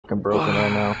fucking broken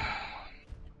right now.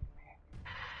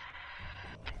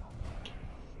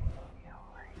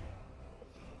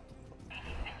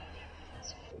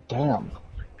 Damn.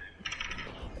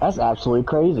 That's absolutely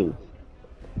crazy.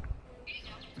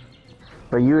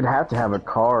 But you would have to have a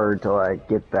card to like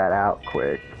get that out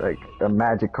quick. Like a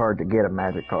magic card to get a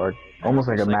magic card. Almost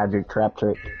like a magic trap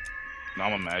trick. No,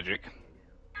 I'm a magic.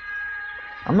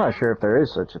 I'm not sure if there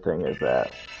is such a thing as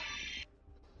that.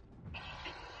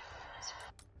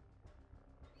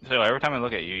 So every time I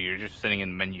look at you, you're just sitting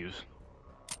in menus.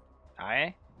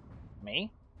 Me?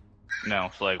 No,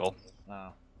 Slagle. Oh.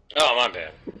 Oh, my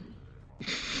bad.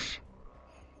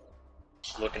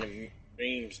 Looking at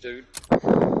memes, dude.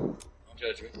 Don't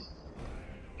judge me.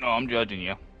 No, I'm judging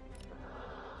you.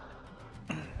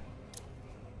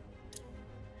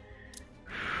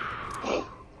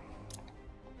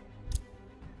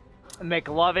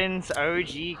 McLovin's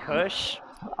OG Kush.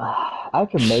 I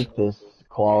could make this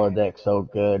koala deck so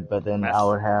good, but then I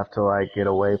would have to like get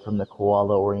away from the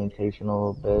koala orientation a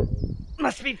little bit.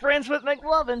 Must be friends with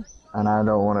McLovin. And I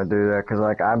don't want to do that because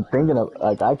like I'm thinking of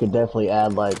like I could definitely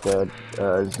add like a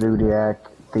Zodiac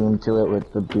theme to it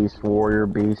with the Beast Warrior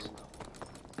Beast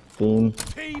theme.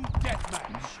 Team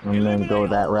Deathmatch. And then go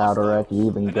that route, or I could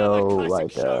even go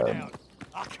like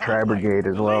Tri Brigade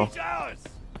as well.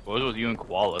 What was with you and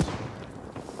koalas?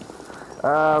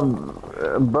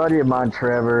 A buddy of mine,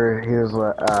 Trevor, he was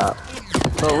like,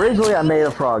 so originally I made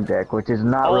a frog deck, which is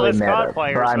not really meta,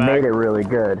 but I made it really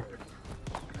good.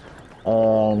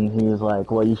 And he was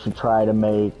like, well, you should try to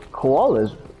make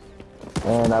koalas.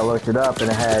 And I looked it up, and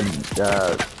it had,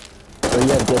 so you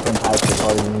have different types of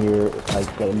cards in here, like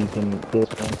you can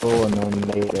dismantle and then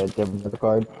make a different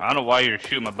card. I don't know why you're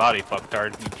shooting my body,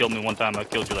 fucktard. You killed me one time, I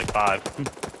killed you like 5.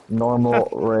 Normal,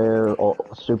 rare,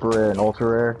 super rare, and ultra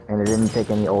rare, and it didn't take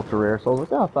any ultra rare, so I was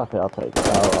like, oh, fuck it, I'll take it.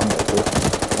 I'll make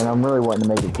it. And I'm really wanting to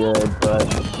make it good, but...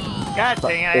 God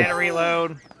dang, I had to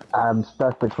reload. I'm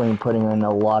stuck between putting in a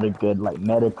lot of good, like,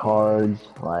 meta cards,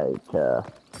 like,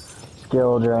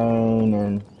 Skill Drain,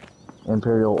 and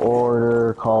Imperial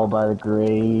Order, Call by the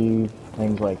Grave,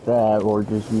 things like that, or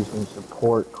just using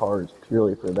support cards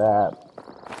purely for that.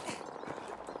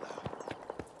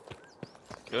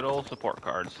 Good old support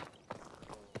cards.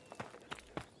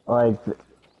 Like,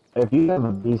 if you have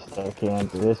a beast deck hand,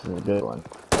 this is a good one.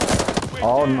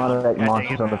 All non-effect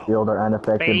monsters on the field are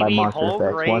unaffected by monster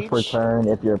effects. Once per turn,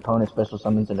 if your opponent special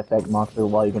summons an effect monster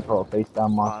while you control a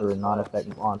face-down monster or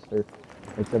non-effect monster,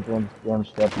 except for damage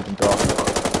step, you can draw a card.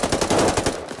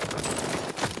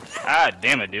 Ah,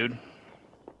 damn it, dude.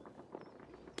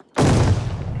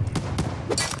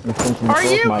 Are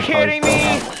you kidding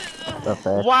me?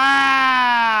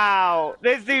 Wow!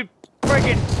 This dude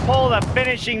freaking pulled a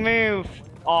finishing move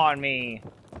on me.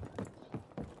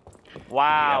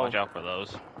 Wow. Yeah, watch out for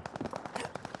those.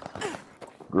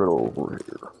 Get over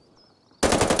here.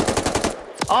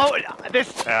 Oh,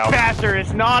 this bastard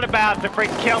is not about to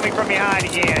freaking kill me from behind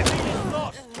again.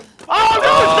 Oh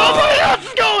no, somebody else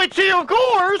is going to, of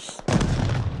course!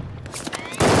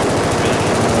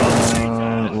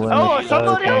 Oh,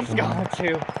 somebody else is going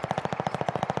to.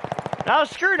 Now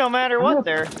screw no matter what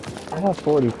there. I have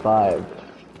 45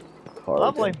 cards.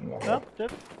 Lovely. I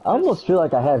almost feel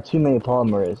like I have too many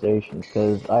polymerizations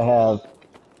because I have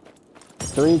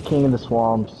 3 King of the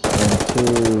Swamps and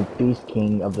 2 Beast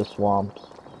King of the Swamps.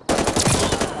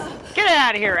 Get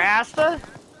out of here, Asta!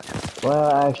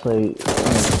 Well, actually...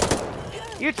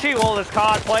 You too, oldest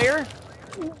COD player.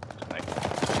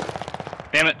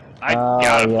 Damn it. I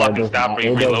gotta fucking stop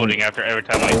reloading after every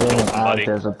time I kill somebody.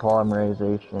 There's a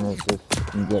polymerization, it's just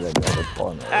you get another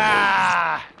polymerization.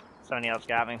 Ah! Somebody else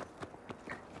got me.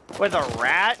 With a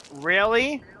rat?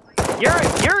 Really?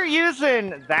 You're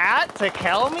using that to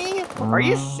kill me? Are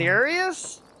you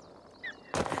serious?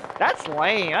 That's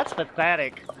lame. That's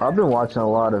pathetic. I've been watching a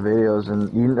lot of videos,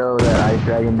 and you know that Ice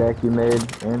Dragon deck you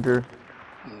made, Andrew?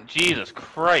 Jesus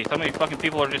Christ, how many fucking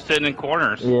people are just sitting in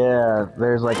corners? Yeah,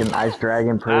 there's like an Ice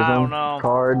Dragon Prism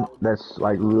card that's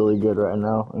like really good right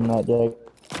now in that deck.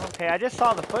 Okay, I just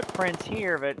saw the footprints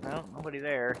here, but no, nobody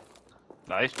there.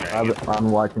 Ice Dragon.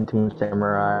 I'm watching Team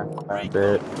Samurai a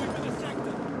bit,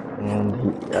 and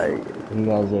he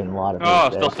has in a lot of. Oh,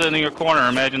 still sitting in your corner.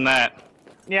 Imagine that.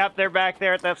 Yep, they're back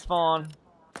there at that spawn.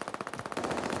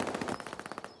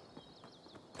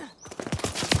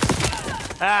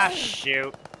 Ah,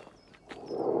 shoot.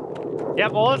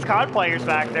 Yep, well, there's COD players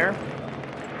back there.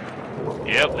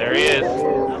 Yep, there he is.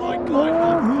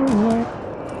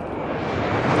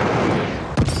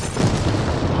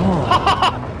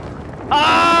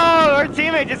 Oh, our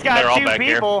teammate just got 2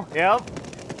 people. Here. Yep.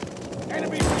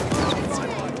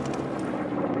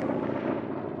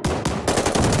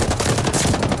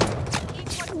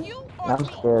 I'm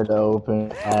scared to open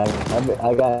packs.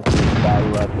 I got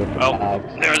bad luck with the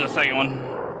packs. There's a second one.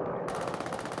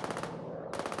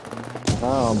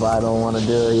 Oh, but I don't want to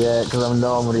do it yet because I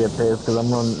know I'm gonna get pissed because I'm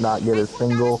gonna not get a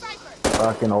single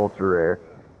fucking ultra rare.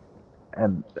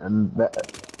 And that.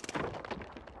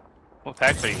 What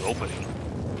packs are you opening?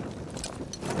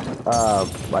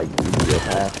 Like you get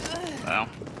packs. Oh.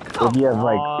 If you have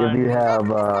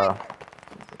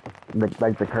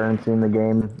like the currency in the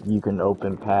game, you can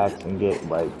open packs and get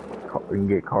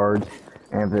cards.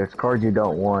 And if there's cards you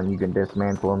don't want, you can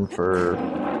dismantle them for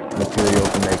material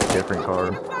to make different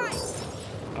cards.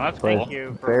 Oh, that's But cool.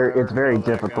 it's very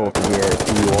difficult to get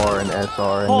EUR and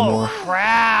SR anymore. Oh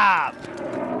crap!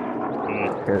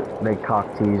 They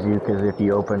cock tease you because if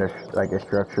you open a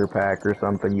structure pack or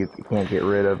something, you can't get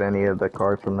rid of any of the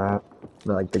cards from that,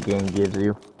 like the game gives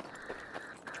you.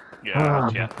 Yeah,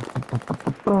 yeah.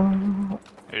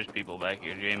 There's people back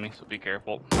here, Jamie, so be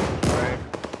careful. Right.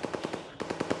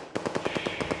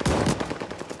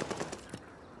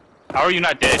 How are you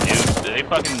not dead, dude? Did they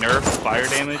fucking nerf fire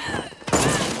damage?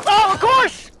 Oh, of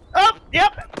course! Oh,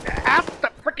 yep! After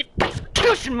the freaking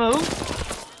execution move!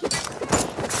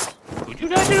 Who'd you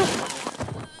not do?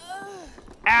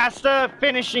 As the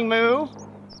finishing move.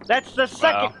 That's the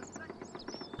second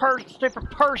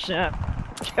different person that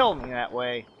killed me that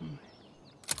way.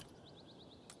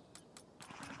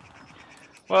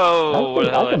 Whoa, where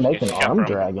the hell I can did make you an get shot arm from?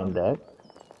 dragon deck.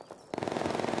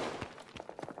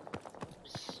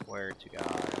 Swear to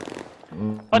God.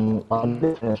 I'm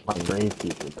gonna finish my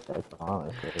Gravekeeper deck,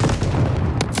 honestly.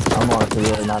 I'm honestly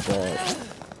really not that.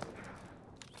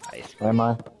 Ice Am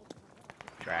I?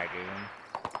 Dragoon.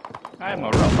 I'm a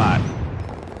robot.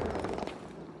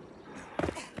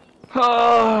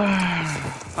 Oh,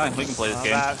 fine, we can play this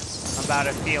game. I'm about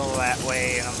to feel that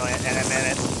way in a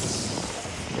minute.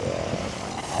 Yeah,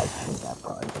 I think I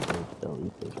probably could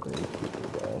delete this Gravekeeper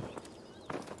deck.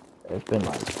 It's been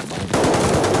like months.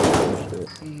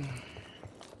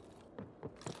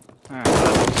 Alright,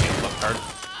 let's card.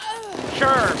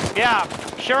 Sure, yeah,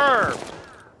 sure.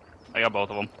 I got both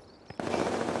of them.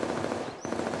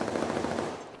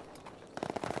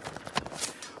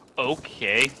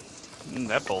 Okay.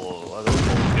 That other bullets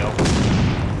go.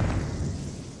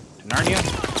 To Narnia?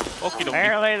 Okie dokie.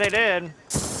 Apparently they did.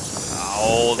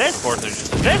 Oh, of course they're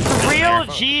just... This real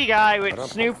G guy with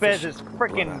Snoop as his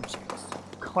freaking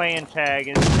clan tag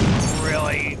is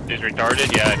really... He's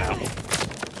retarded? Yeah, I know.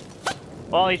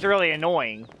 Well, he's really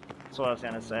annoying. That's what I was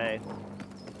gonna say.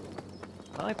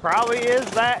 Well, he probably is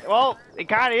that... Well, it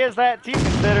kinda is that too,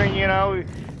 considering, you know,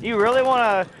 you really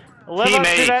wanna live up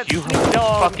to that you Snoop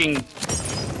Dogg. fucking...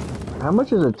 How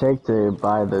much does it take to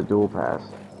buy the dual pass?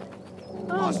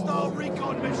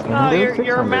 No,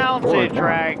 you're mounted,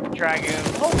 Dragoon.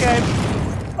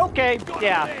 Okay,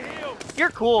 yeah.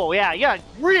 You're cool, yeah,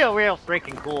 real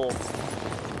freaking cool.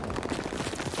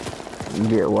 You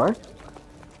get what?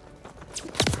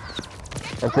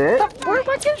 That's it? Where'd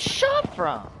I get shot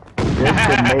from?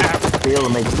 Just to be able to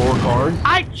make 4 cards?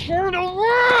 I turned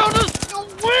around! There's no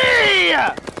way!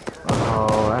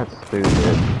 Oh, that's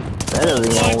stupid. That doesn't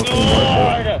even almost seem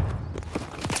worth it.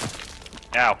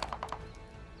 Ow.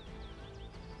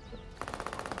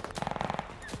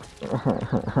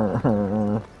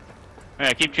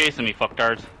 Yeah, keep chasing me,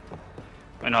 fucktards.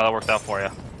 I know how that worked out for you.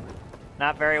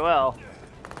 Not very well.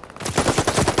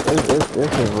 This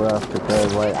is rough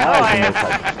because, like,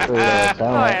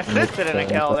 I assisted in a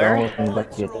kill there. I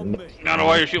don't know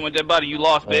why you're shooting with dead body, you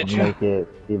lost, bitch. Make it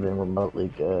even remotely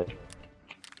good.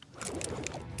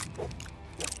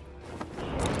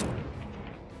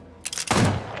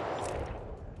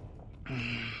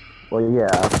 Well, yeah.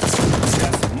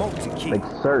 Like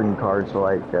certain cards,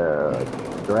 like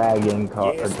dragon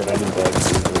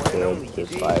decks, usually good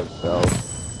just by itself.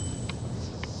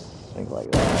 Things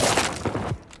like that.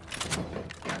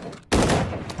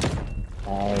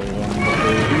 I am the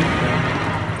baby.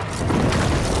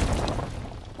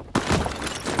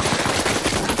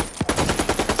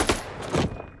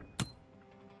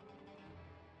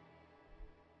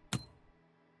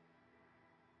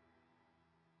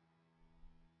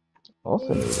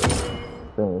 Also need to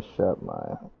finish up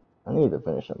my... I need to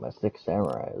finish up my 6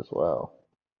 Samurai as well.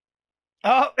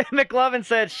 Oh, McLovin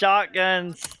said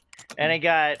shotguns, and it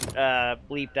got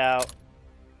bleeped out.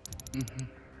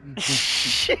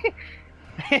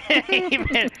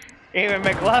 even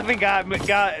McLovin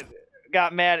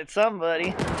got mad at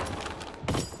somebody.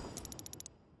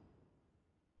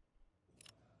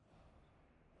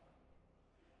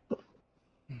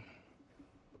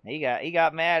 He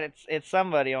got mad at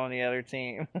somebody on the other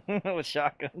team with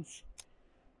shotguns.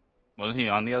 Wasn't he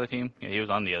on the other team? Yeah, he was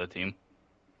on the other team.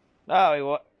 Oh, he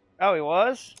was. Oh, he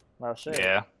was. Oh shit.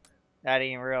 Yeah. I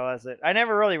didn't even realize it. I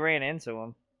never really ran into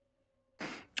him.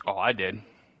 Oh, I did.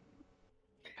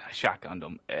 I shotgunned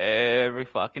him every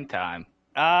fucking time.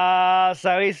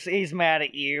 So he's mad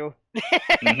at you.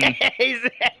 Mm-hmm. He's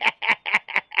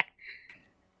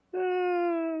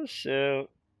oh shoot.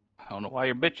 I don't know why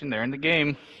you're bitching. They're in the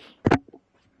game.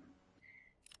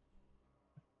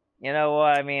 You know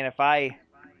what? I mean, if I.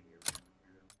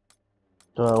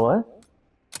 So what?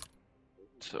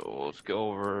 So let's go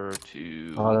over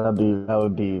to. Oh, that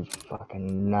would be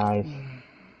fucking nice.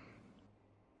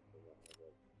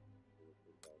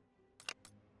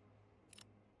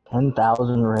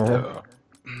 $10,000 rare.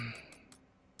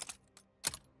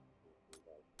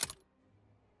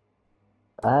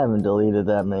 I haven't deleted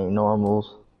that many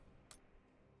normals.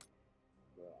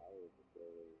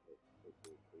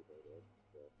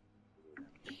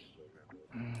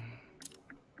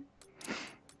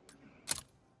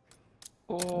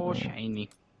 Oh, shiny.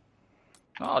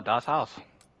 Oh, Das House.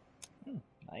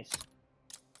 Nice.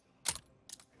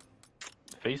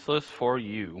 Faceless for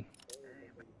you.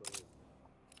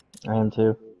 I am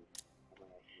too.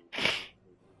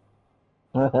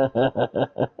 Ain't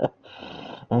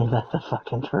that the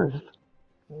fucking truth?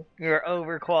 You're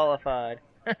overqualified.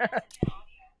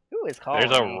 Who is calling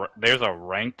me? There's a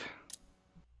ranked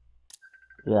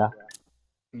Yeah.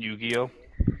 Yu-Gi-Oh.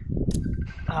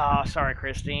 Oh, sorry,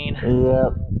 Christine.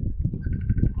 Yep.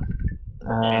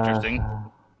 Interesting.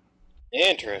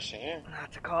 Interesting, yeah. I'll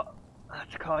have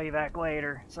to call you back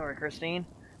later. Sorry, Christine.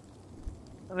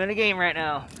 I'm in a game right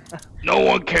now. No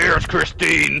one cares,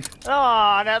 Christine.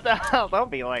 Oh, no,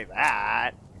 don't be like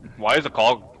that. Why is the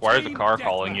car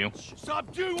calling you?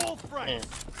 Subdue all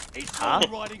threats. It's Huh?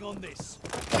 all riding on this.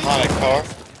 The haunted car.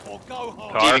 Or go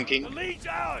home. Car? Stephen King. The lead's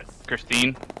ours.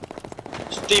 Christine?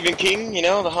 Stephen King, you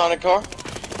know, the haunted car.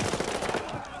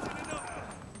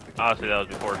 Honestly, that was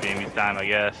before Jamie's time, I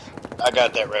guess. I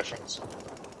got that reference.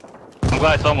 I'm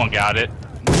glad someone got it.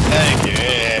 Thank you.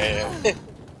 Yeah.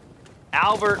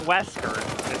 Albert Wesker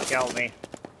just killed me.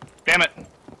 Damn it.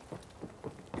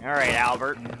 Alright,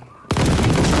 Albert. No.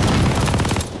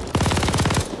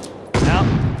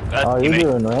 That's Oh, a you're teammate.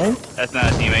 doing right? That's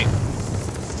not a teammate.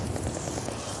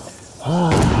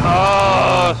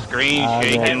 Oh, screen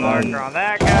shaking. Hit marker on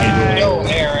that guy. No,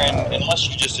 Aaron, unless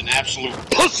you're just an absolute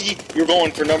pussy, you're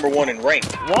going for #1 in rank.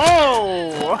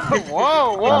 Whoa!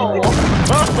 Whoa, whoa!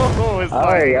 Whoa! It's I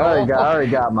like, already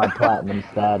got my platinum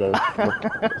status,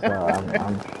 so I'm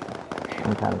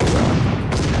kind of good.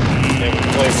 Never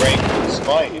play rank with the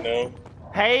spite, you know.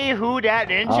 Hey, who dat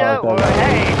ninja? Oh, okay. Well,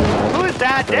 hey, who's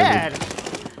that dead?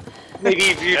 Maybe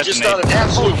if you're That's just an not an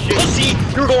absolute pussy,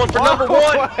 you're going for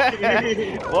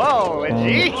 #1. Whoa,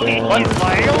 geez, Okay. like,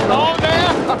 calm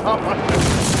down.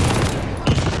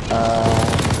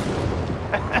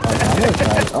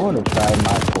 I want to try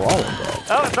my squad.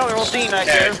 Oh, it's another whole team back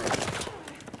there.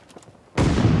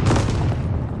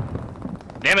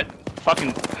 Damn it.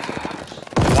 Fucking.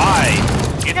 Why?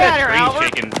 Get Get out that of here, Albert.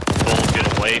 screen shaking bullshit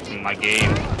away from my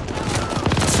game.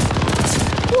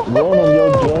 Then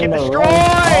you'll Get gain a destroyed!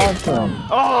 rank. Awesome.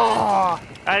 Oh,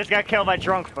 I just got killed by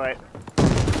Drunkfoot.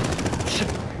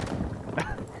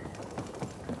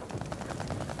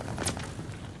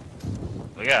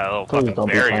 We got a little Please fucking don't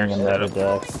be barrier playing set another up.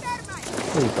 deck.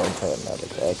 Please don't play another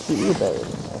deck. You better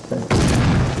than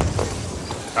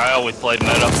that. I always played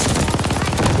meta.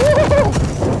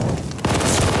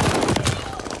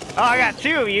 Oh, I got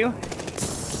 2 of you.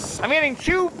 I'm getting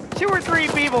two or three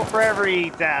people for every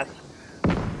death.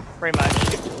 Pretty much.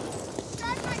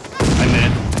 I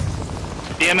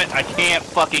missed. Damn it, I can't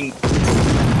fucking...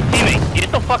 Teammate, get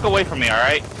the fuck away from me,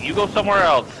 alright? You go somewhere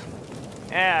else.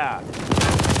 Yeah.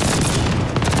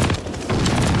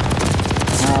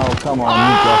 Oh, come on. Oh!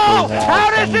 You definitely have How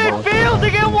does some it bullshit feel on to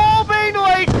get you. wallbanged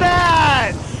like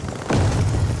that?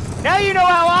 Now you know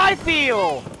how I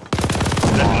feel.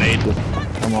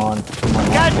 Come on, come on.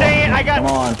 God dang it, I got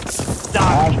Come on. stuck.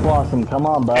 Ash Blossom, come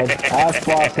on, bud. Ash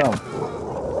Blossom.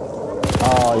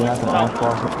 Oh, you're not gonna Ash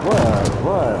Blossom.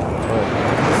 What?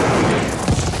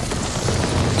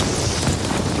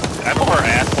 I prefer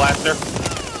Ass Blaster.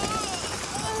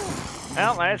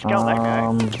 Well, I just killed that guy.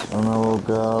 And then we'll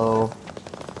go.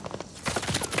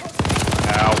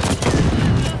 Ow.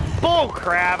 Bull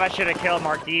crap, I should have killed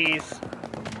Marquise.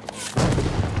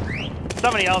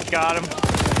 Somebody else got him.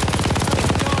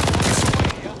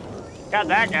 Got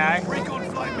that guy. Recon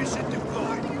flight mission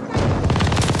deployed.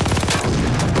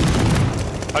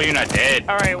 Oh, you're not dead.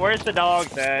 Alright, where's the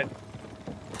dogs at?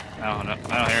 I don't know.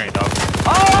 I don't hear any dogs.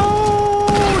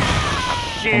 Oh,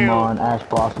 shoot. Come on, Ash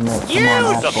Blossom it. Come You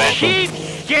on, Ash Blossom.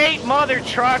 cheapskate mother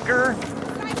trucker.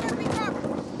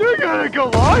 I got a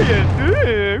Goliath,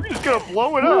 dude. I'm just gonna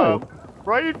blow it up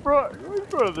right in front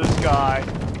of this guy.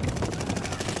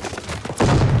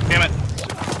 Damn it.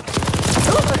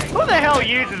 Who the hell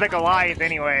uses a Goliath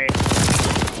anyway?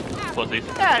 Pussies.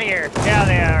 Get out of here. Yeah,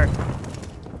 they are.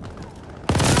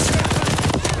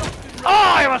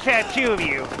 Oh, I almost had two of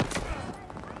you.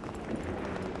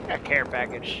 Got a care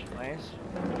package. Nice.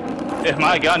 If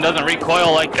my gun doesn't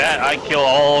recoil like that, I kill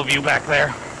all of you back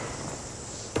there.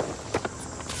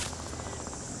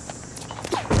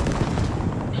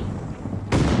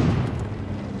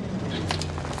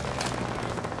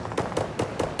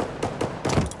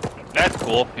 That's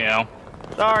cool, you know.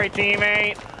 Sorry,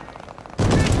 teammate.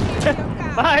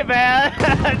 My bad,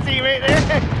 teammate there.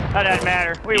 That doesn't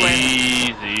matter. We win.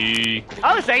 Easy.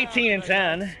 I was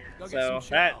 18-10, so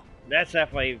that's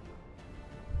definitely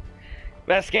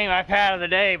best game I've had of the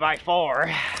day by far.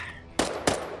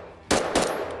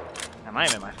 That might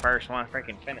have been my first one.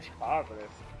 Freaking finished positive.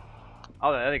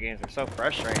 All the other games are so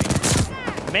frustrating.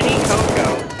 Mini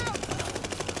Coco.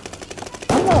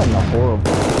 I'm not in a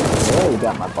horrible. I already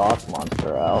got my boss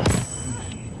monster out.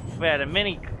 We had a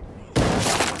mini.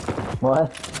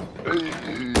 What?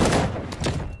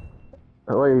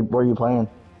 What are you playing?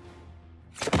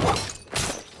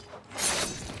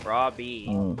 Raw B.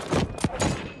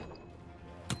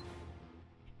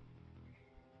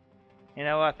 You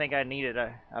know, I think I needed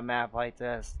a map like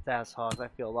this. That's Hogs. I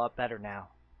feel a lot better now.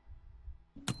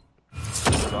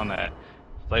 On that.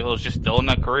 Slago's just still in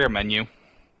that career menu.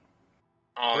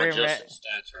 Oh, Career adjusting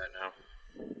stats right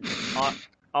now.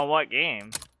 On what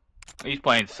game? He's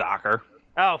playing soccer.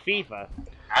 Oh, FIFA.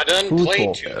 I done Football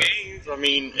played 2 player. games. I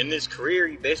mean, in this career,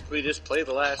 you basically just play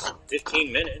the last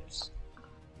 15 minutes.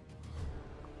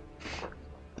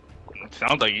 It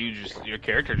sounds like your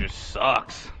character just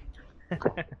sucks.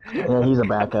 Yeah, he's a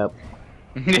backup.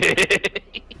 Well,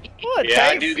 Yeah,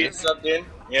 I do get subbed in.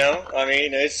 You know, I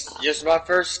mean, it's just my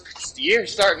first year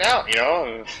starting out, you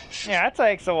know. Yeah, it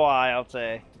takes a while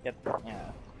to get.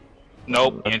 Yeah.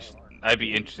 Nope. I'd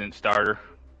be instant starter.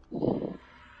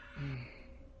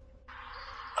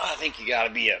 I think you gotta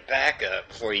be a backup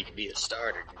before you can be a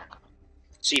starter. You know?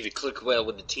 See if you click well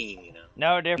with the team, you know.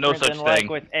 No different such than like thing.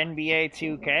 with NBA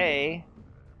 2K.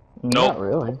 Not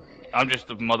really. I'm just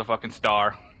a motherfucking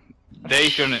star. I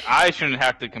shouldn't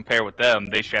have to compare with them.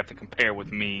 They should have to compare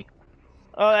with me.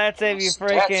 Oh, that's if you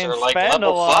Stats freaking are like spend a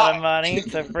level lot 5. of money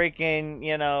to freaking,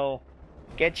 you know,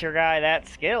 get your guy that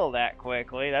skill that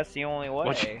quickly. That's the only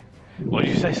way. What'd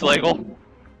you say, Slagle?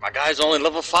 My guy's only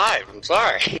level 5. I'm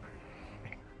sorry.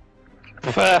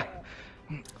 I've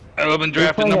been He's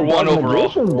drafted playing number a 1 Dark overall.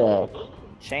 Magician deck.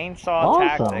 Chainsaw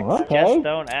Awesome, tactics. okay. Just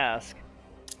don't ask.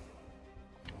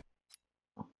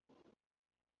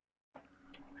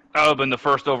 I would have been the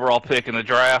first overall pick in the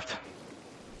draft.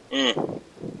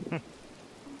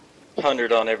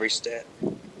 100 on every stat.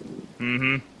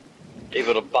 Mm-hmm.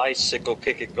 Able to bicycle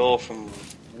kick a goal from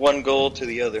one goal to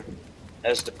the other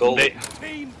as the goal. They'd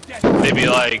be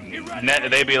like,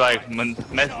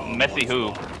 Messi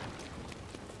who?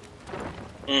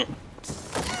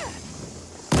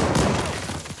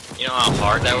 You know how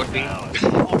hard that would be?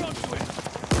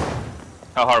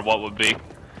 How hard what would be?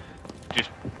 Just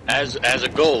As a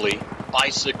goalie,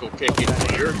 bicycle kicking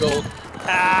your goal.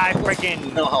 Ah, I freaking.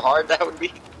 You know how hard that would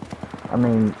be? I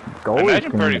mean, goalies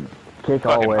Imagine pretty can kick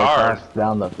all the way fucking hard. across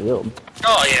down the field.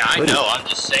 Oh yeah, I know. I'm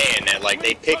just saying that like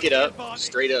they pick it up,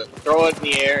 straight up, throw it in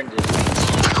the air, and just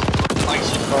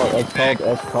bicycle. Oh, it's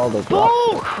called a drop.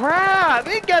 Oh crap!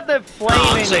 It got the No,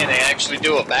 flaming I'm saying they actually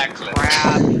do a backflip.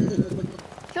 crap.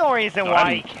 That's the only reason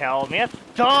why he killed me. That's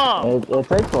dumb. It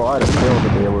takes a lot of skill to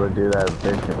be able to do that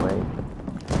efficiently.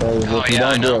 Because Oh, if you yeah,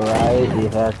 I don't do it know. right,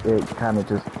 it kind of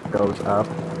just goes up.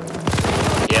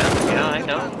 Yeah, I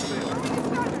know.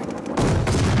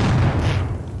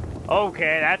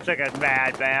 Okay, that took a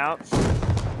bad bounce.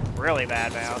 Really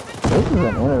bad bounce. This is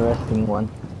an interesting one.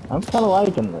 I'm kind of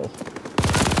liking this.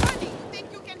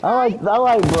 I like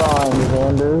bronze,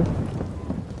 Xander.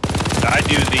 I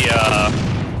do the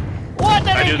What?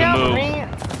 That I do didn't the count for move. me.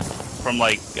 From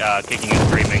like kicking and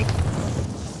screaming.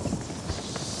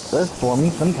 They're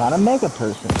forming some kind of mega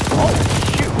person. Oh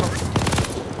shoot!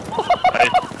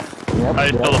 Yep, I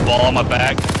just feel the ball on my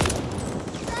back.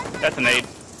 That's an 8.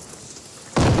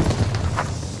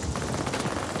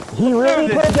 He really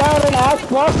put down an axe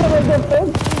blocker in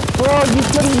defense? Bro, you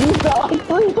couldn't use that like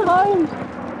 3 times!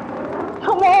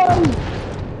 Come on!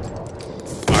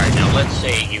 Alright, now let's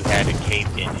say you had a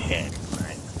caved-in head,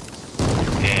 right?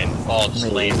 And ball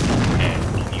slammed in your head,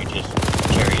 and you just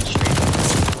carry it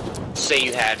straight. Say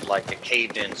you had like a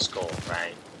caved-in skull,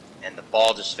 right? and the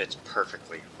ball just fits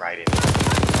perfectly right in.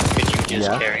 Could you just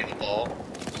carry the ball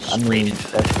straight into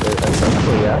the net?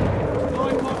 Essentially, yeah.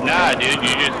 Nah, dude,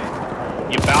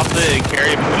 you bounce it and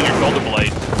carry it between your shoulder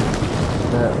blades.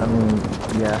 I mean,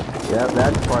 yeah,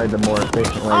 that's probably the more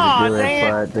efficient way to do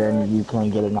it, but then you can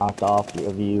get it knocked off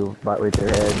of you, but with your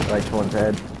head, like someone's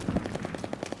head.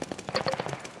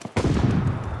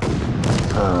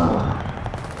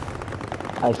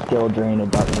 I skill drain a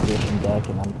dark magician deck,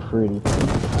 and I'm pretty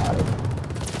proud of it.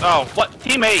 Oh, what?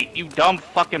 Teammate, you dumb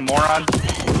fucking moron.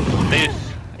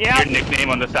 Your nickname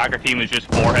on the soccer team is just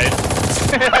Forehead.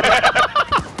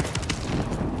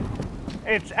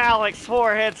 It's Alex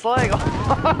Forehead Slagle.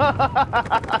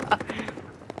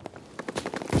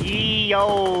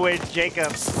 Yo, it's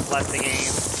Jacob left the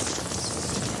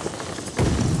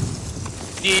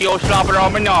game. Yo, slobber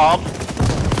on my knob.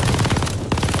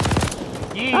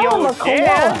 Yo,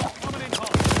 Chad.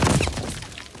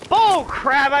 Oh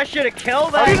crap! I should have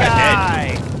killed that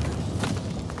guy.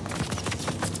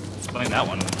 Playing that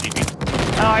one, GP.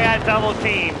 Oh, I got double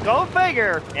team. Go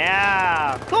figure.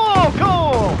 Yeah. Cool.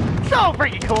 So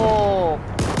freaking cool.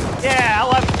 Yeah, I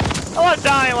love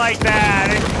dying like that.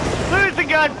 Losing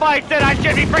gunfights that I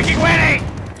should be freaking winning.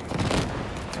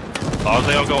 As long as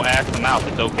they don't go ass to mouth,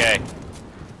 it's okay.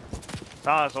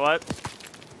 Thomas, what?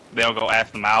 They don't go ass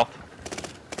to mouth.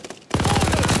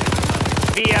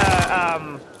 Be a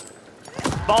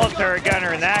Volter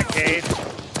gunner in that case.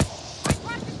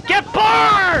 Get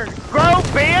burned! Grow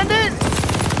bandit!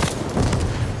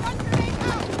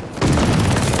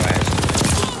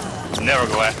 Never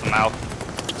go ass to mouth.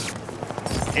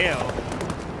 Ew.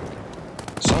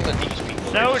 Some of these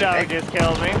people. Snowdog just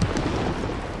killed me.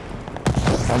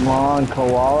 Come on,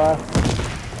 koala.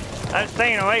 I'm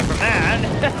staying away from that.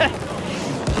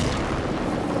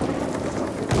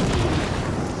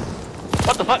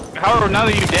 What the fuck? How are none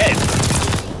of you dead?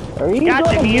 Are you Gotcha,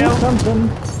 gonna Neo. do something?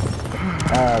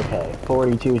 Okay,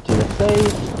 42 to the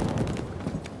face.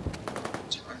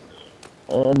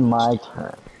 And my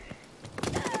turn.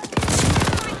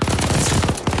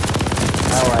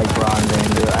 I like bronze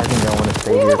dude. I think I want to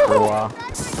stay here for a while.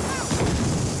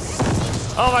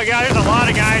 Oh my god, there's a lot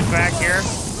of guys back here.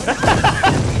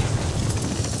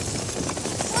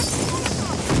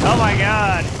 Oh my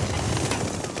god.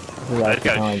 We gotta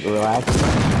keep like relax.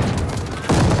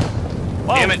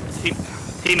 Whoa. Damn it,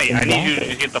 teammate, I need you to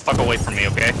just get the fuck away from me,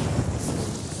 okay?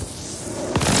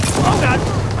 Oh god.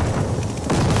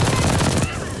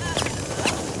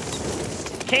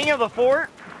 King of the fort?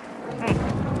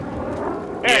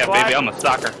 Yeah, baby, I'm a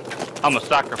soccer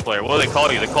player. What do they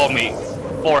call you? They call me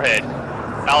Forehead.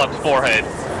 Alex Forehead.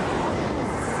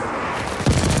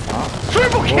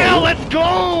 Triple kill, let's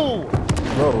go!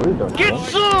 Bro, we don't Get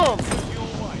some!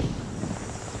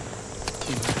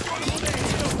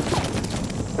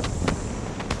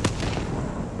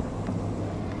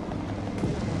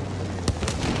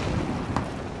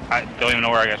 I don't even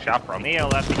know where I got shot from. Neo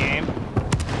left the game.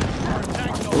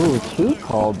 Ooh, 2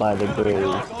 called by the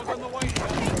grave.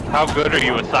 How good are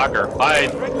you at soccer? I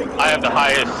have the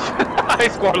highest. I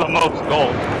scored the most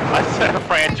goals. I set a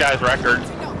franchise record.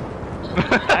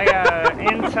 I got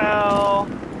intel,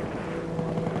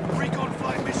 Recon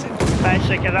flight mission.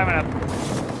 especially because I'm gonna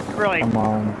really Come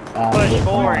on, push come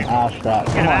forward. on, Ash that.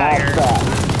 Get Come him on, out of Ash here. that.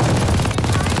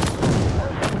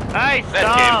 Nice That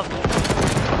stuff.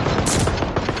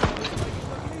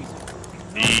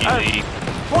 Easy.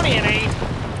 20 and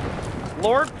 8.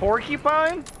 Lord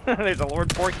Porcupine? There's a Lord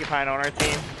Porcupine on our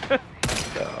team.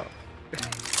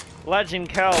 Legend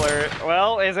color.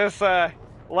 Well, is this a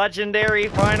legendary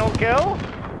final kill?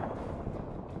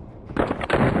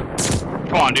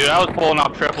 Come on, dude. I was pulling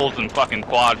off triples and fucking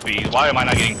quad fees. Why am I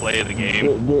not getting play of the game?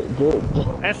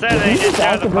 Instead, they just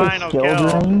have the final kill.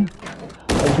 Drain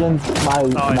against my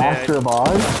Master of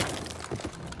Oz?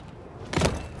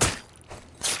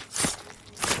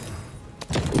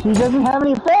 He doesn't have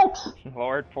any effects!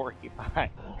 Lord Porcupine.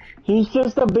 He's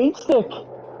just a beat stick.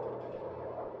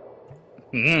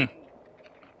 I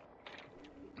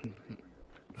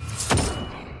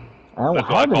don't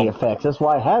have any effects. That's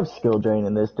why I have skill drain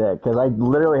in this deck, because I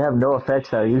literally have no effects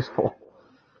that are useful.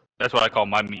 That's what I call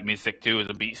my meat stick too, is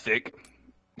a beat stick.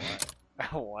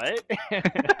 What?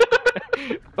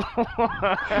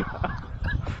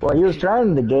 Well, he was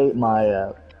trying to negate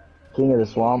my King of the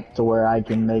Swamp to where I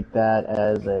can make that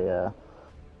as a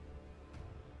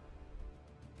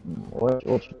what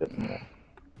should it be?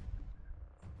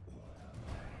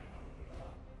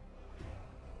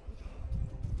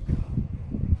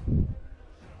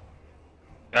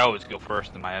 I always go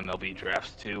first in my MLB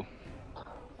drafts too.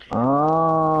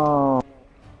 Oh,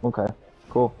 okay,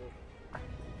 cool.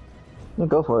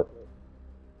 Go for it.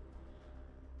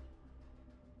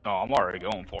 Oh, I'm already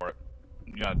going for it.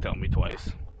 You gotta tell me twice.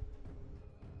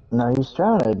 No, he's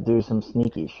trying to do some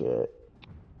sneaky shit.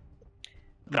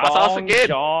 That's us again.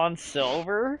 John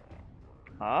Silver?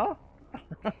 Huh?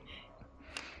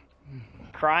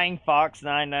 Crying Fox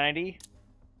 990?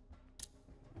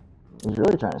 He's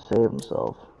really trying to save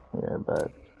himself here,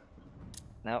 but...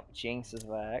 Nope, Jinx is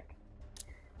back.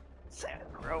 Santa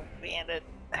Crow Bandit.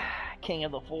 King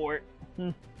of the Fort.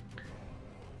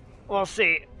 We'll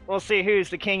see. We'll see who's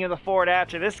the king of the fort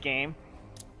after this game.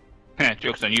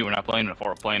 Joke's on you, we're not playing in a fort,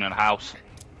 we're playing in a house.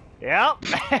 Yep.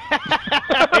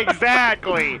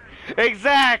 Exactly.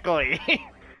 Exactly.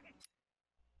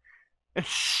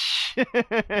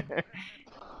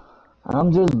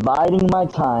 I'm just biding my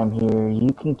time here.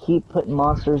 You can keep putting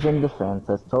monsters in defense.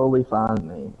 That's totally fine with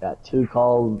me. Got 2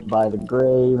 calls by the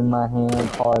grave in my hand.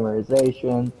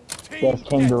 Polymerization. Death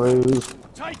Kangaroo.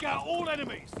 Take out all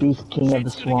enemies. Beast King of the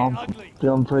Swamp.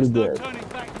 Feeling pretty good. No turning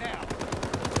back now.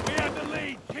 We have the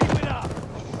lead. Keep it up.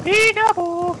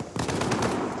 Peekaboo.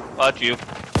 Fuck you.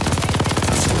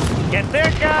 Get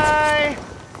that guy.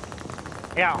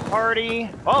 Yeah, Hardy.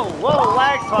 Oh, whoa,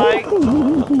 lag spike.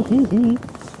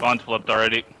 Spawn's flipped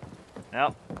already.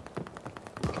 Nope.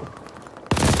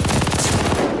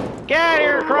 Get out of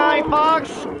here, crying fox!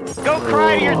 Go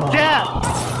cry to your death!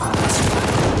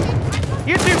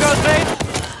 You too, Ghostface!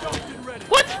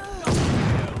 What?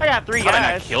 I got 3 How did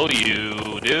I guys. kill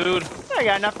you, dude? I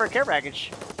got enough for a care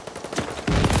package.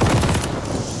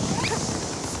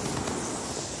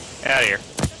 Get out of here.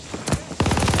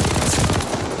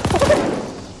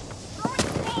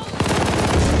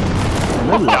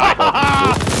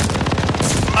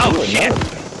 Oh shit!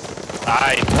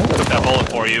 I took that bullet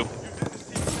for you.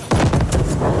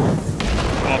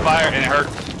 I'm on fire and it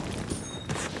hurts.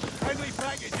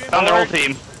 Found their whole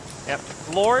team. Yep.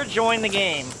 Lord joined the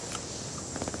game.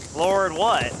 Lord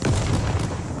what?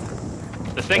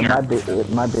 The singer. It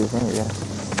might be the singer, yeah.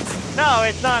 No,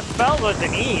 it's not spelled with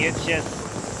an E, it's just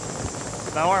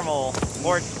normal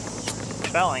Lord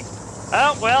spelling.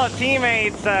 Oh, well, a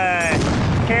teammate's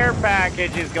care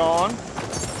package is gone.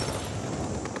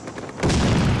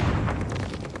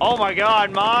 Oh my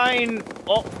god, mine...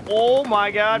 Oh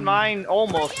my god, mine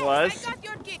almost was.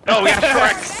 Oh, we got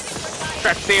Shrek!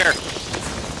 Shrek's here!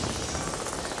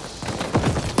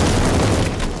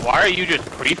 Why are you just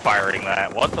pre-firing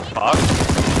that? What the fuck?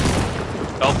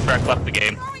 Oh, Shrek left the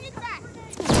game.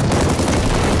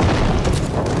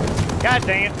 God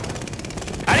dang it.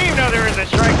 I didn't even know there was a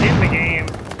Shrek in the game.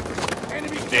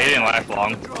 They didn't last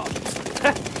long.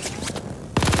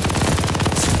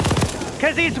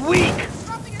 Cause he's weak!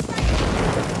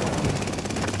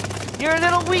 You're a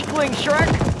little weakling, Shrek!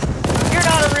 You're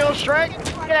not a real Shrek!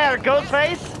 Get out of here,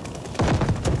 Ghostface!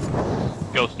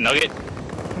 Ghost Nugget.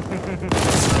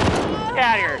 Get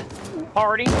out of here,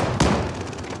 Party.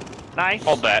 Nice.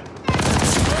 Hold that.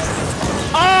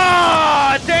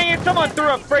 Ah, oh, dang it! Someone threw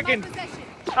a freaking.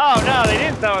 Oh no, they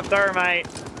didn't throw a thermite.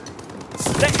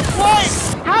 What?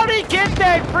 How did he get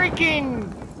that freaking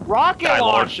rocket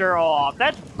launcher off?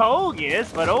 That's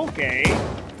bogus, but okay.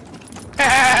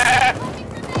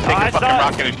 Take a fucking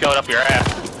rocket and shove it up your ass.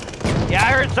 Yeah,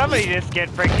 I heard somebody just get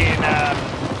freaking.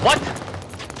 What?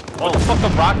 What the fuck, a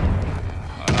rocket?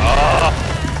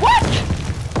 What?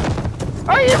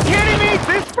 Are you kidding me?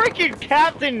 This freaking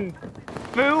Captain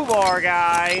Foobar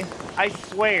guy. I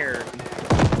swear.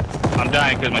 I'm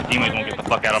dying because my teammates won't get the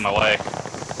fuck out of my way.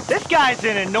 This guy's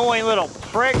an annoying little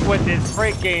prick with his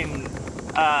freaking,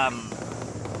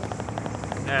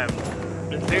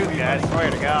 bazooka, I swear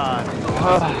to God.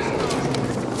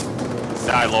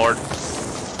 Die, Lord.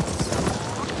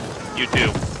 You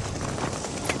too.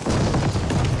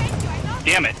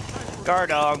 Damn it. Guard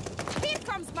dog. Here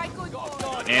comes my good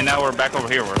boy. And now we're back over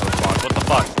here where we're spawned. What the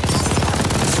fuck?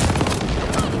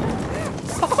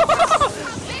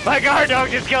 My guard dog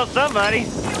just killed somebody.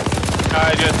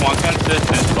 I just want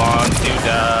consistent spawn.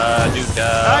 I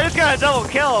just got a double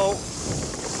kill.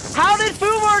 How did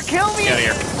Foobar kill me? Get out of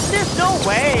here. There's no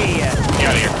way. Get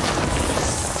out of here.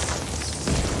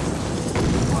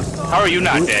 How are you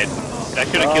not dead? That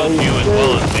should have killed you as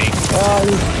well as me. Oh,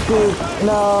 you shoot.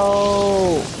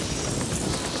 No.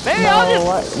 Maybe No,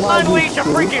 I'll just unleash a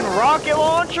shoot? freaking rocket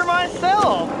launcher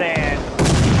myself then.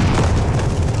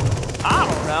 I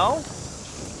don't know.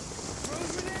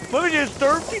 Let me just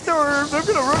thirsty third. I'm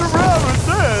gonna run around with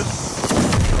this.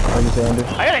 What you say, Andrew?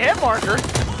 I got a hit marker.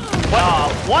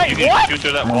 What? You can What? shoot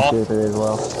through that I'm wall. shoot through as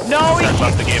well. No, That's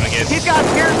left the game again. he's got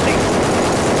piercing.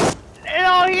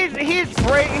 No, he's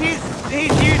great.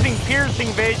 He's using piercing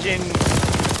vision.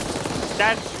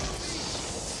 That's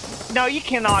No, you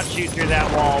cannot shoot through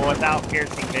that wall without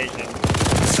piercing vision.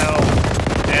 So,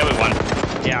 Yeah, we won.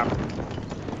 yeah.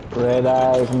 Red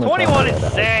eyes. 21 and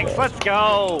 6. Let's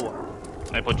go.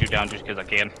 I put you down just because I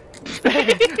can.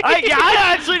 I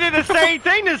actually did the same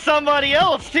thing to somebody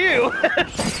else too.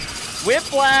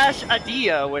 Whiplash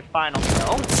Adia with final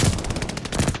kill.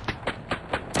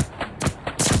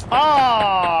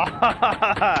 Oh,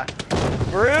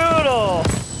 brutal.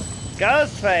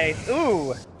 Ghostface.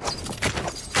 Ooh.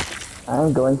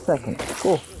 I'm going second.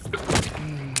 Cool.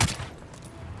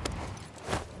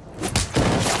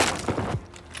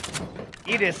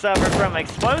 You just suffered from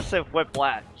explosive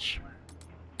whiplash.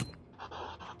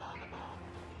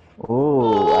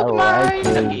 Ooh, I like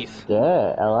this.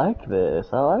 Yeah, I like this.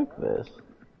 I like this.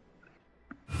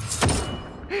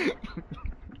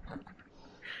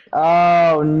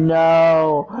 Oh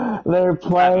no! They're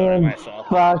playing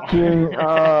fucking.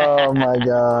 Oh my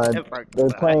god! They're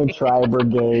playing Tri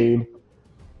Brigade.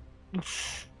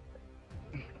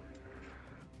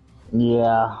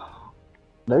 Yeah,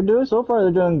 they're doing so far.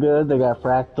 They're doing good. They got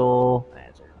Fractal.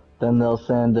 Then they'll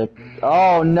send a.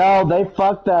 Oh no! They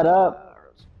fucked that up.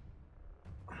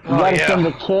 You gotta send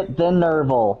the kit, then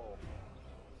Nerval.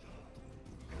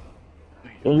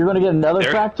 And you're gonna get another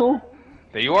Fractal?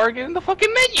 There you are getting the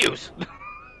fucking menus!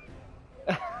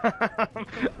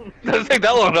 Doesn't take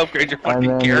that long to upgrade your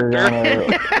fucking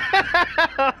character.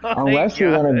 Unless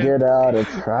you're gonna get out a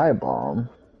Tri-Bomb.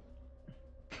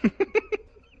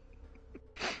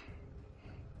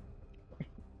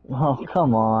 Oh,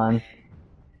 come on.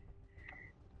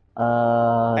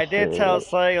 I did tell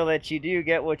Slagle that you do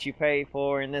get what you pay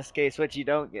for. In this case, what you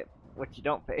don't get, what you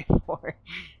don't pay for.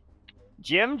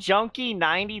 Jim Junkie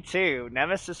 92,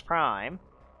 Nemesis Prime,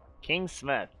 King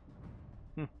Smith,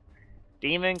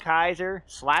 Demon Kaiser,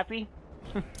 Slappy.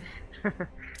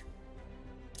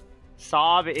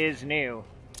 Sob is new.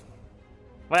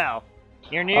 Well,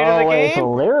 you're new to the game. It's a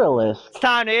literalist. It's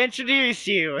time to introduce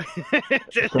you.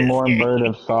 Some more Bird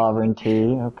of Sovereignty.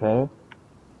 Okay.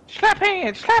 Slap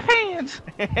hands! Slap hands!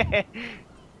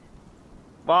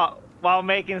 while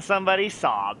making somebody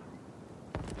sob.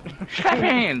 Slap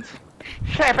hands!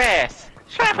 Slap ass!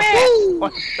 Slap ass!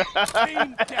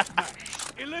 Team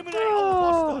Deathmatch. Eliminate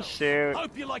all hostiles. Shoot.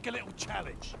 Hope you like a little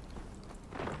challenge.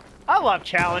 I love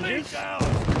challenges.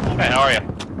 Hey, how are you?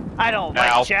 I don't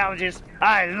like challenges.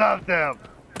 I love them.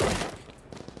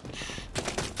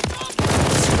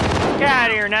 Get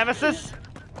out of here, Nemesis.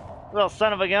 Little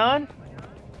son of a gun.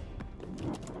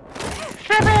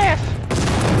 Slap ass!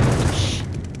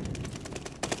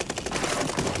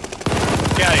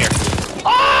 Get out of here.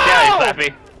 Oh! Get out of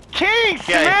here, Slappy. King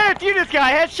Smith, you just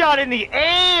got headshot in the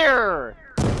air.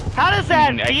 How does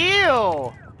that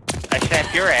feel? I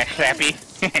slapped your ass, Slappy.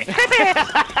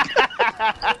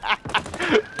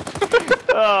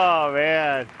 Oh,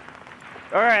 man.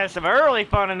 Alright, some early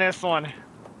fun in this one.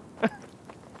 I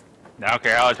don't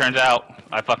care how it turns out.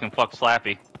 I fucking fucked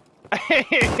Slappy.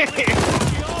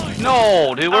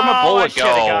 No, dude, where'd my bullet go? I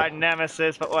should've gotten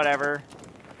Nemesis, but whatever.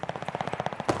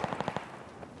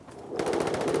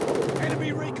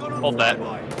 Hold that.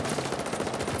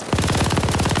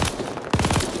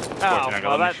 Oh,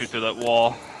 well, let me shoot through that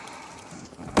wall.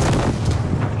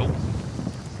 Nope.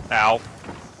 Ow.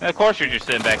 And of course you're just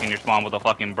sitting back in your spawn with a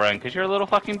fucking brain, because you're a little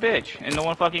fucking bitch, and no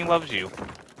one fucking loves you.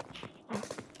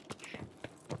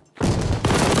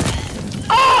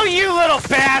 Oh, you little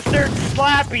bastard!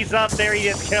 Slappy's up there, he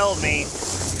just killed me.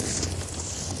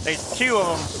 There's two of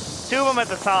them. Two of them at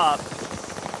the top.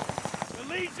 The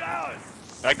lead's ours.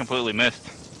 I completely missed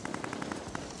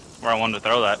where I wanted to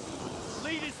throw that.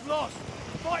 Lead is lost.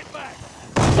 Fight back.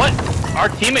 What? Our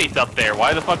teammate's up there.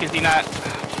 Why the fuck is he not?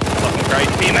 Fucking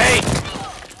Christ, teammate!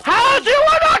 How do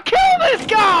I not kill this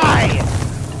guy?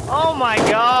 Oh my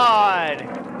god.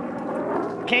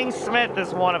 King Smith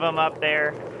is one of them up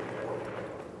there.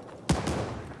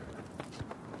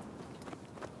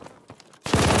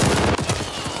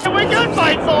 And we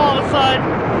gunfights all of a sudden.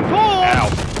 Cool. Ow.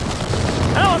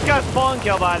 I almost got spawn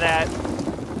killed by that.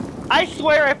 I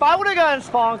swear, if I would have gotten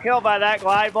spawn killed by that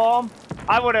glide bomb,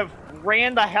 I would have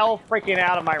ran the hell freaking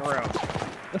out of my room.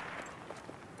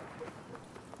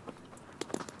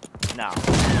 No.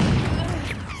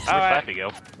 Where'd Slappy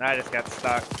go? I just got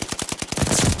stuck.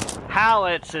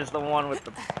 Hallets is the one with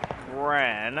the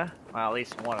Bren. Well, at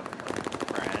least one of them with the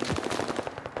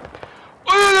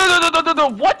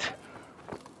Bren. What?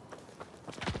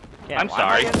 Yeah, I'm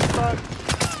sorry.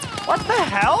 What the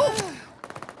hell?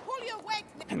 Pull your weight.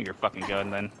 Give me your fucking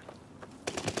gun then.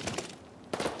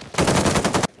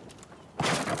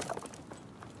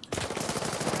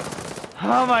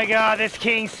 Oh my god, this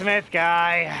King Smith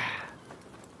guy.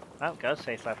 Oh,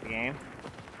 Ghostface left the game.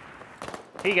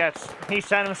 He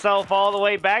sent himself all the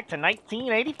way back to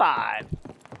 1985.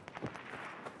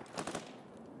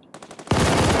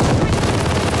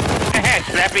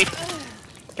 Snappy.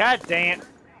 God dang it.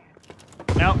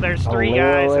 Nope, there's 3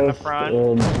 guys in the front.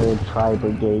 Into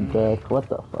tri-brigade deck. What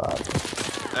the fuck?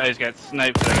 I just got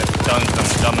sniped and I got stung,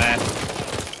 some dumbass.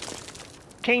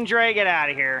 King Dre, get out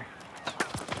of here.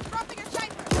 Dropping a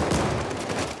sniper.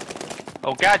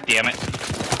 Oh, god damn it.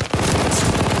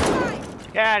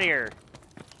 Get out of here.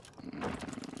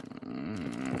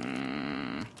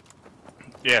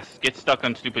 Yes, get stuck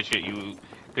on stupid shit,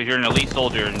 because you're an elite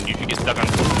soldier and you should get stuck on.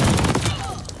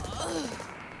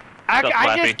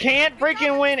 I just can't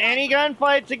freaking win any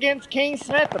gunfights against King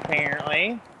Smith,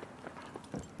 apparently.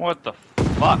 What the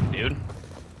fuck, dude?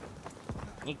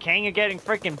 You king of getting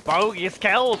freaking bogus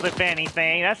kills, if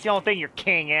anything. That's the only thing you're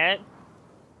king at.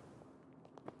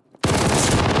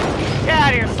 Get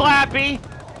out of here, Slappy!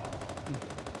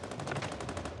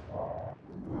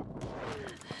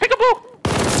 Peekaboo!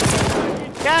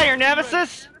 Get out of here,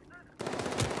 Nemesis!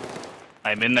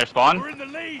 I'm in their spawn. We're in the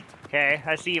lead. Okay,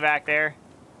 I see you back there.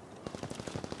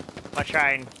 I'll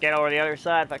try and get over the other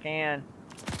side if I can.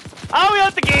 Oh, we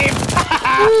left the game!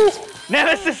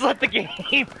 Nemesis left the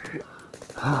game!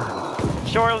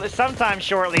 Sometime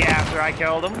shortly after I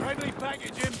killed him. Friendly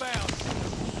package inbound.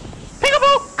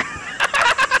 Peekaboo!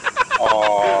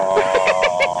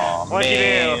 Oh, What'd you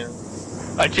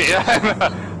do?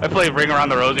 I played Ring Around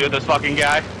the Rosie with this fucking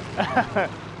guy.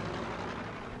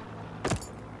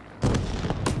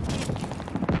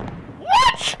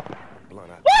 What?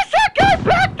 What's that guy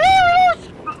back there?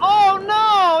 Oh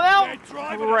no! That was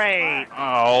great.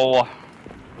 Oh.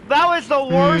 That was the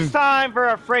worst time for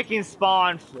a freaking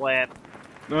spawn flip.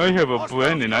 I have a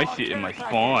blend and I sit in my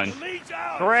spawn.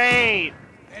 Great.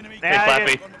 Enemy Hey,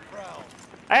 Flappy. on the prowl.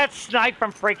 I had sniped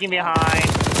from freaking behind.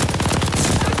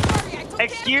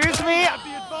 Excuse me? Have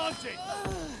the advantage.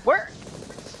 Where?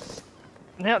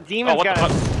 No, what the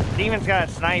Demon's got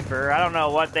a sniper. I don't know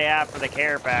what they have for the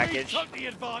care We package. took the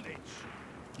advantage.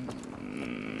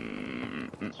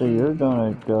 So you're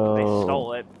gonna go... They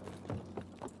stole it.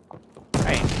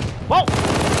 Hey. Whoa!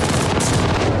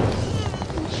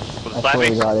 I swear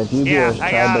to God, if you do a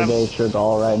I got him. tri-brigade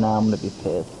Chagall right now, I'm gonna be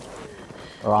pissed.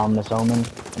 Or Omnis Omen,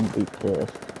 I'm gonna be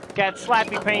pissed. Got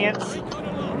slappy pants.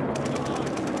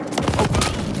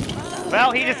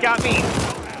 Well, he just got me.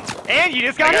 And you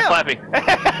just got I him. got Flappy.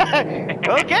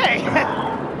 Okay.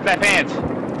 Fat pants.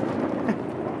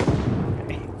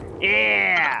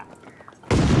 Yeah.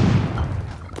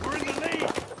 We're in the lead.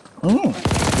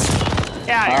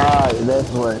 Yeah. This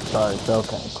is where it starts.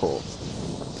 Okay, cool.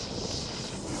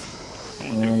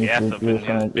 And then Gas you're up in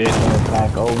gonna this bitch.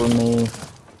 attack over me.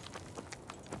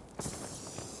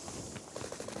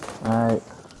 Alright.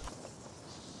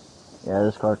 Yeah,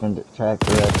 this car can track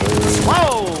directly.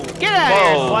 Whoa! Get out of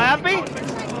here, Slappy!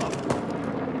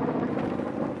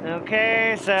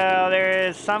 Okay, so there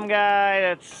is some guy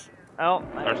that's... Oh,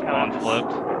 Our spawn's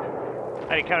flipped.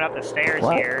 I he coming up the stairs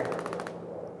What? here.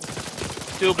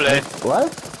 Double. What?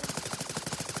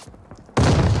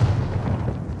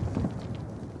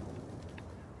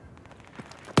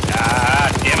 Ah,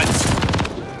 damn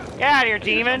it. Get out of here,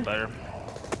 demon! Better.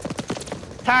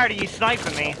 Tired of you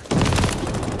sniping me.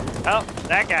 Oh,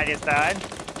 that guy just died.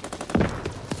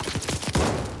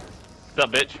 What's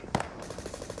up, bitch?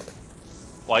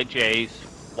 White J's,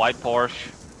 white Porsche.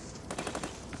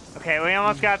 Okay, we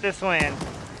almost got this win.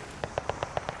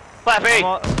 Flappy!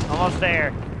 Almost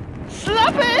there.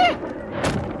 Slappy!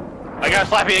 I got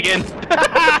Flappy again.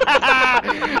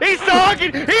 He's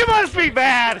talking! He must be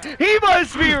bad! He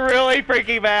must be really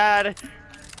freaking bad!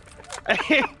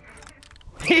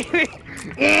 You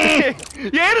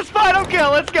hit a final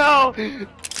kill, let's go!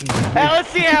 Now let's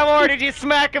see how hard did you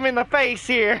smack him in the face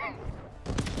here.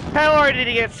 How hard did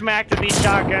he get smacked with these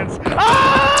shotguns?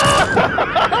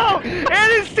 Oh!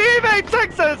 And his teammate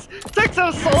took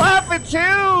some slapping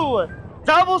too!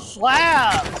 Double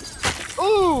slap!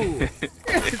 Ooh!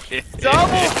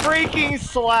 Double freaking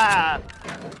slap!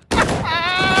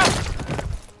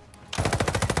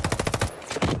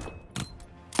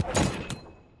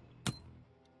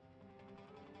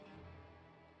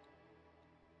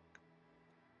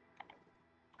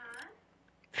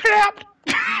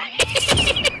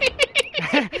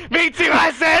 Me too,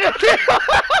 I said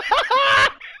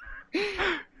it!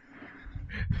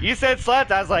 You said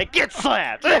slapped, I was like, get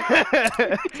slapped!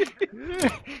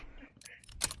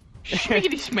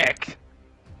 Schmiggity smack.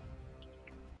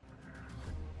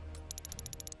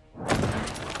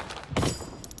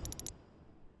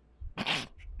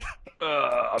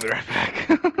 I'll be right back.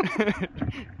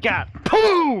 God.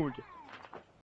 Harpooned!